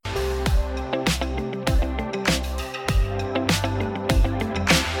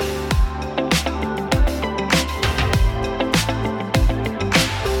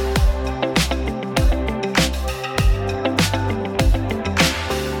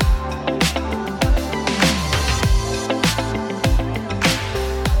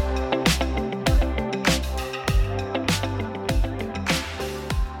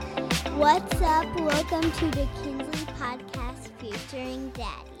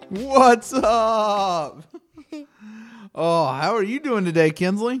Daddy. What's up? Oh, how are you doing today,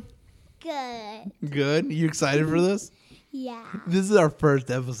 Kinsley? Good. Good. You excited for this? Yeah. This is our first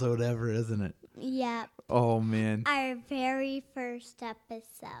episode ever, isn't it? Yep. Oh, man. Our very first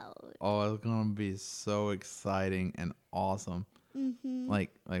episode. Oh, it's going to be so exciting and awesome. Mm-hmm.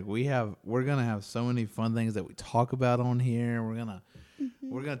 Like we're going to have so many fun things that we talk about on here. We're going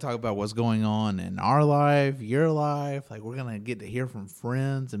to talk about what's going on in our life, your life. Like we're going to get to hear from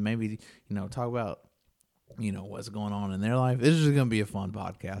friends and maybe, talk about, what's going on in their life. This is just going to be a fun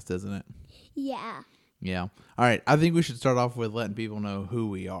podcast, isn't it? Yeah. Yeah. All right. I think we should start off with letting people know who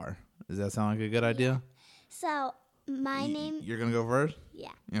we are. Does that sound like a good idea? So, my name... You're going to go first?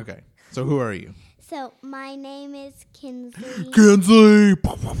 Yeah. Okay. So who are you? So, my name is Kinsley. Kinsley!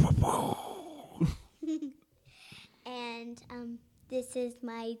 And, this is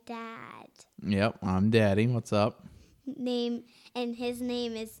my dad. Yep. I'm Daddy. What's up? His name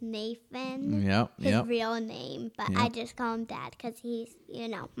is Nathan. Yep. His real name, but Yep. I just call him Dad because he's,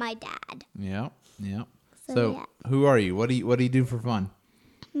 my dad. Yep. So, So who are you? What do you do for fun?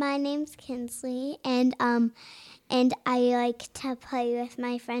 My name's Kinsley, and I like to play with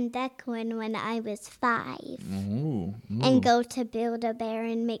my friend Declan when I was 5, Ooh. and go to Build-A-Bear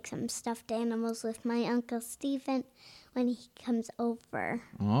and make some stuffed animals with my Uncle Stephen when he comes over.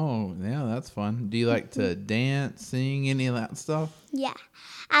 Oh, yeah, that's fun. Do you like to dance, sing, any of that stuff? Yeah,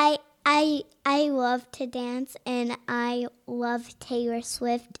 I love to dance, and I love Taylor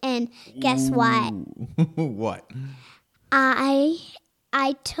Swift. And guess what? What?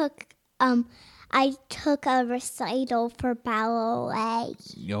 I took a recital for ballet.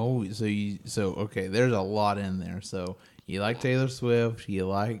 Oh, so okay, there's a lot in there. So you like Taylor Swift, you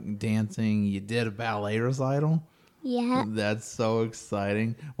like dancing, you did a ballet recital? Yeah. That's so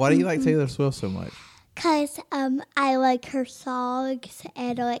exciting. Why do you like Taylor Swift so much? 'Cause I like her songs,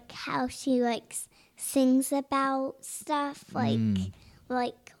 and I like how she sings about stuff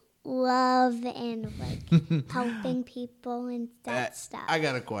like love and helping people and that stuff. I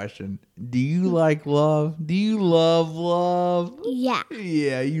got a question. Do you like love? Do you love love? Yeah.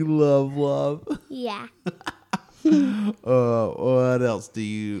 Yeah, you love love. Yeah. What else do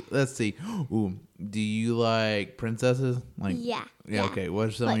you? Let's see. Ooh, do you like princesses? Yeah. Okay.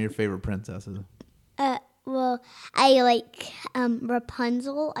 What's some of your favorite princesses? Well, I like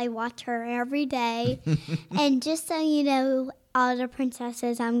Rapunzel. I watch her every day. And just so you know, all the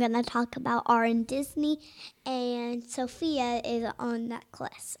princesses I'm going to talk about are in Disney, and Sophia is on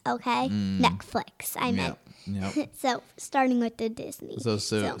Netflix, okay? Netflix, I meant. Yep. So, starting with the Disney. So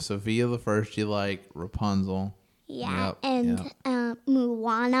Sophia the first, you like Rapunzel. Yeah, Yep, and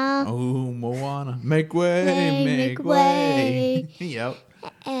Moana. Oh, Moana. Make way, make way. Yep.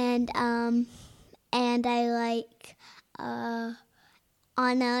 And I like Anna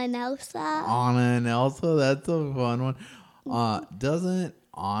and Elsa. Anna and Elsa, that's a fun one. Doesn't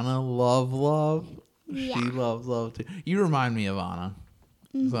Anna love love? Yeah. She loves love too. You remind me of Anna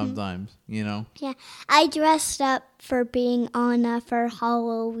sometimes, Yeah, I dressed up for being Anna for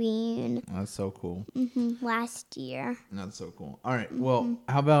Halloween. That's so cool. Last year. That's so cool. All right. Well,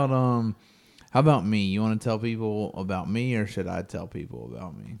 how about me? You want to tell people about me, or should I tell people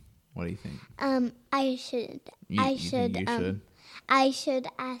about me? What do you think? I should. You think you should? I should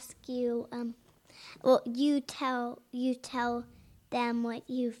ask you. Well, you tell them what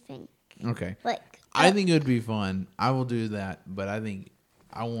you think. Okay. I think it would be fun. I will do that, but I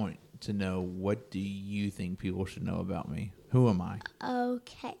want to know, what do you think people should know about me? Who am I?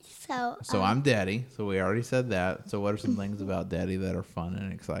 Okay, so I'm Daddy. So we already said that. So what are some things about Daddy that are fun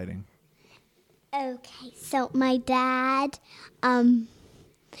and exciting? Okay, so my dad,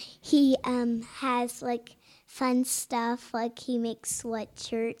 he has fun stuff, he makes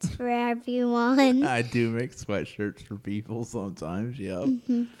sweatshirts for everyone. I do make sweatshirts for people sometimes. Yep.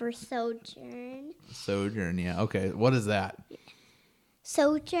 For Sojourn. Sojourn, yeah. Okay, what is that?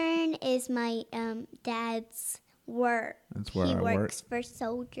 Sojourn is my dad's work. That's where he I works for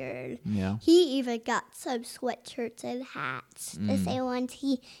Sojourn. Yeah. He even got some sweatshirts and hats. The same ones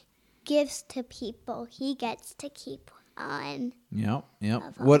he gives to people, he gets to keep on. Yep.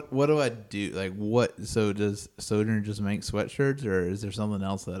 What do I do? So does Sojourn just make sweatshirts, or is there something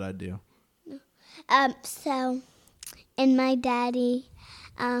else that I do? So, and my daddy,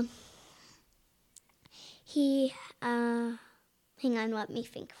 he, hang on, let me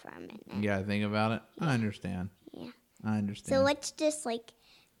think for a minute. You gotta think about it? Yeah. I understand. Yeah. I understand. So let's just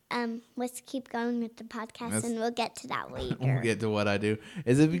let's keep going with the podcast, and we'll get to that later. We'll get to what I do.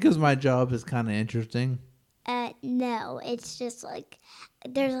 Is it because my job is kind of interesting? No, it's just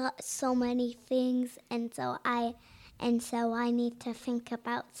there's so many things, and so and so I need to think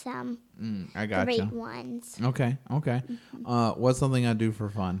about some I got great you. ones. Okay. What's something I do for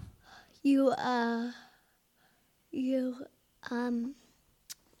fun? You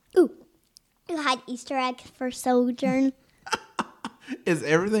ooh, you had Easter egg for Sojourn. Is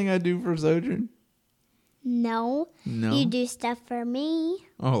everything I do for Sojourn? No. No. You do stuff for me.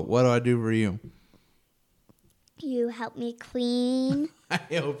 Oh, what do I do for you? You help me clean. I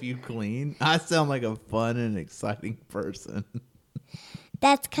help you clean. I sound like a fun and exciting person.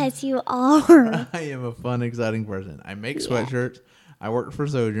 That's because you are. I am a fun, exciting person. I make sweatshirts. I work for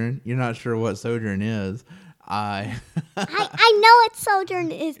Sojourn. You're not sure what Sojourn is. I know what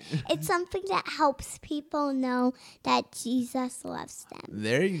Sojourn is. It's something that helps people know that Jesus loves them.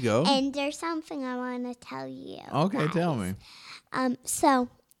 There you go. And there's something I want to tell you. Okay, guys. tell me. So,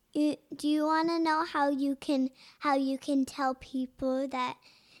 do you want to know how you can tell people that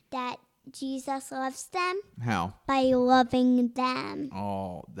Jesus loves them? How? By loving them.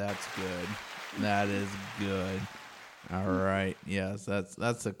 Oh, that's good. That is good. All right. Yes,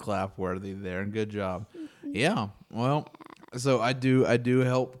 that's a clap worthy there. Good job. Yeah. Well, so I do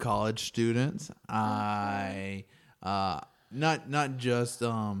help college students. I not just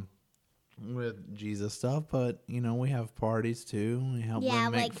with Jesus stuff, but we have parties too. We help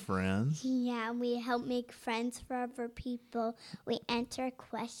them make friends. Yeah, we help make friends for other people. We answer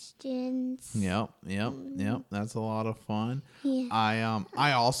questions. Yep. That's a lot of fun. Yeah.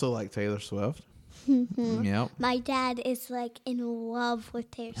 I also like Taylor Swift. Yep. My dad is in love with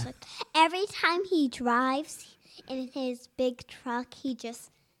Taylor Swift. Every time he drives in his big truck, he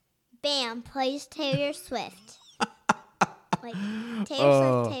just plays Taylor Swift.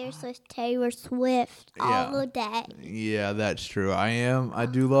 Taylor Swift all the day. Yeah, that's true. I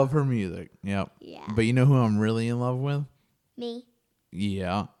do love her music. Yep. Yeah. But you know who I'm really in love with? Me.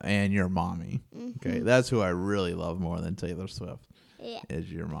 Yeah, and your mommy. Mm-hmm. Okay, that's who I really love more than Taylor Swift. Yeah.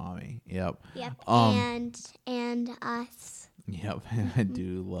 Is your mommy. Yep. And us. Yep. I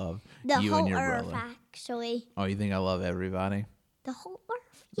do love the you whole and your earth, brother. Actually. Oh, you think I love everybody? The whole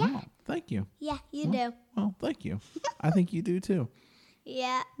earth. Yeah. Oh, thank you. Yeah, you do. Well, thank you. I think you do too.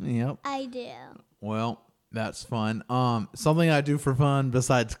 Yeah. Yep. I do. Well, that's fun. Something I do for fun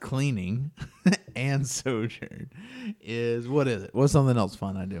besides cleaning and Sojourn is what is it? What's something else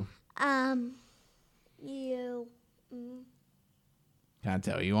fun I do? Can I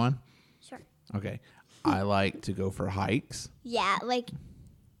tell you one? Sure. Okay. I like to go for hikes. Yeah,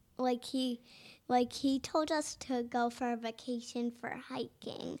 he told us to go for a vacation for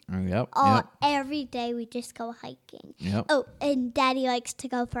hiking. Yep. Every day we just go hiking. Yep. Oh, and Daddy likes to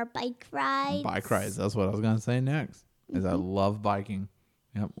go for bike rides. Bike rides. That's what I was gonna say next. Is I love biking.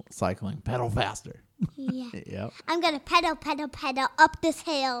 Yep. Cycling. Pedal faster. Yeah. Yep. I'm gonna pedal up this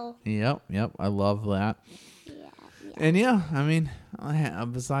hill. Yep. I love that. Yeah. And I mean,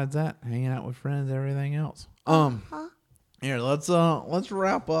 besides that, hanging out with friends, everything else. Here, let's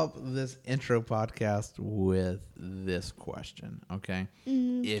wrap up this intro podcast with this question, okay?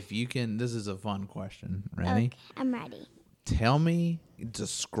 If you can, this is a fun question. Ready? Okay, I'm ready.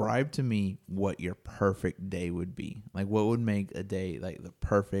 Describe to me what your perfect day would be. Like, what would make a day like the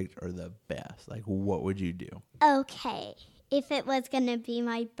perfect or the best? Like, what would you do? Okay. If it was going to be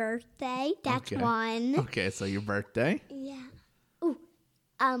my birthday, that's one. Okay, so your birthday? Yeah. Ooh,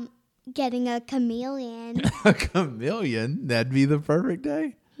 getting a chameleon. A chameleon? That'd be the perfect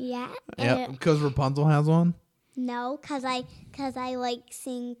day? Yeah. Yeah, because Rapunzel has one? No, because I like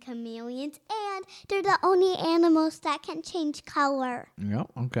seeing chameleons, and they're the only animals that can change color.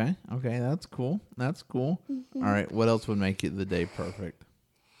 Yep, okay, that's cool. Mm-hmm. All right, what else would make it the day perfect?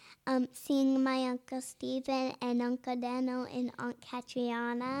 Seeing my Uncle Steven and Uncle Dano and Aunt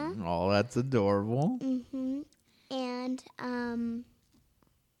Catriona. Oh, that's adorable. Mm-hmm. And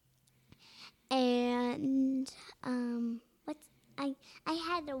I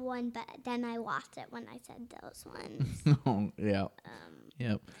had one, but then I lost it when I said those ones. Oh, yeah.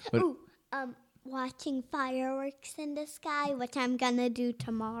 Yep. But, watching fireworks in the sky, which I'm gonna do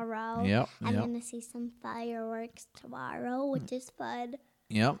tomorrow. Yep. I'm gonna see some fireworks tomorrow, which is fun.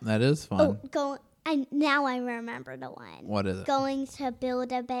 Yep, that is fun. Now I remember the one. What is it? Going to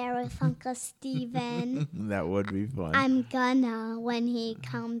Build-A-Bear with Uncle Steven. That would be fun. I'm gonna when he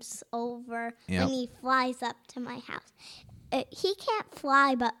comes over, when he flies up to my house. He can't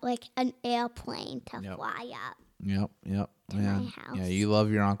fly, but like an airplane to fly up. Yep. To my house. Yeah, you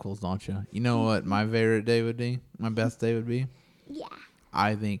love your uncles, don't you? You know what my favorite day would be? My best day would be? Yeah.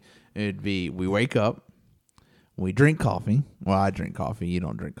 I think it'd be we wake up, we drink coffee. Well, I drink coffee. You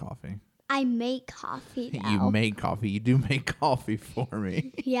don't drink coffee. I make coffee though. You make coffee. You do make coffee for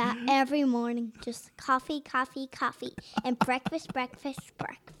me. Yeah, every morning. Just coffee. And breakfast.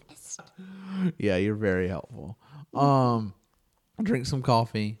 Yeah, you're very helpful. Drink some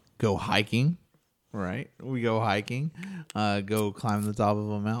coffee. Go hiking. Right? We go hiking. Go climb the top of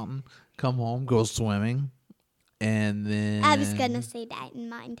a mountain. Come home. Go swimming. And then... I was going to say that in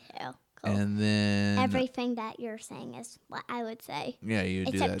mine too. Cool. And then... Everything that you're saying is what I would say. Yeah, you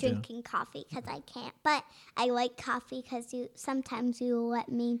do that Except drinking coffee because I can't. But I like coffee because sometimes you let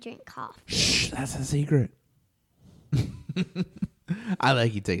me drink coffee. Shh, that's a secret. I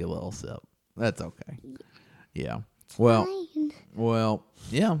like you take a little sip. That's okay. Yeah. Well,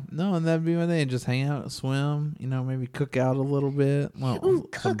 yeah. No, and that'd be my thing. Just hang out, swim, maybe cook out a little bit. Well, Ooh,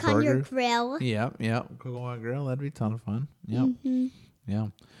 cook on your grill. Yep. Cook on my grill. That'd be a ton of fun. Yep. Mm-hmm. Yeah.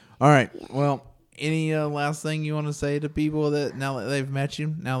 All right. Yeah. Well, any last thing you want to say to people that now that they've met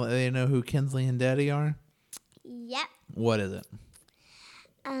you, now that they know who Kinsley and Daddy are? Yep. What is it?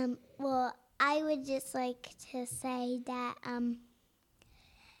 Well, I would just like to say that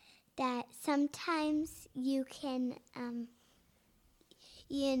that sometimes you can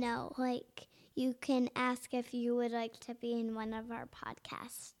you can ask if you would like to be in one of our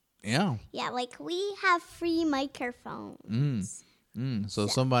podcasts. Yeah. Yeah, like we have free microphones. So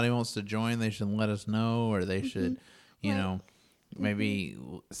if somebody wants to join, they should let us know, or they should, maybe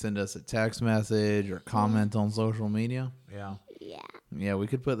send us a text message or comment on social media. Yeah. Yeah, we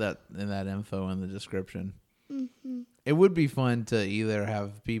could put that info in the description. Mm-hmm. It would be fun to either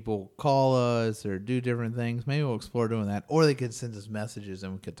have people call us or do different things. Maybe we'll explore doing that, or they could send us messages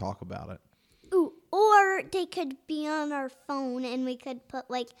and we could talk about it. Ooh, or they could be on our phone and we could put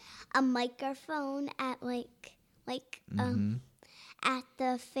like a microphone at at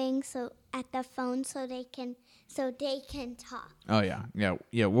the thing, so at the phone, so they can talk. Oh yeah.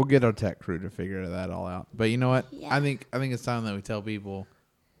 We'll get our tech crew to figure that all out. But you know what? Yeah. I think it's time that we tell people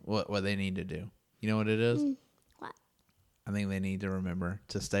what they need to do. You know what it is? What? I think they need to remember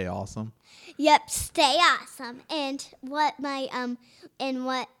to stay awesome. Yep, stay awesome. And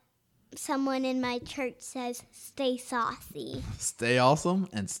what someone in my church says, stay saucy. Stay awesome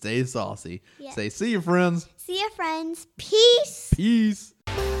and stay saucy. Yep. Say, see you, friends. See you, friends. Peace. Peace.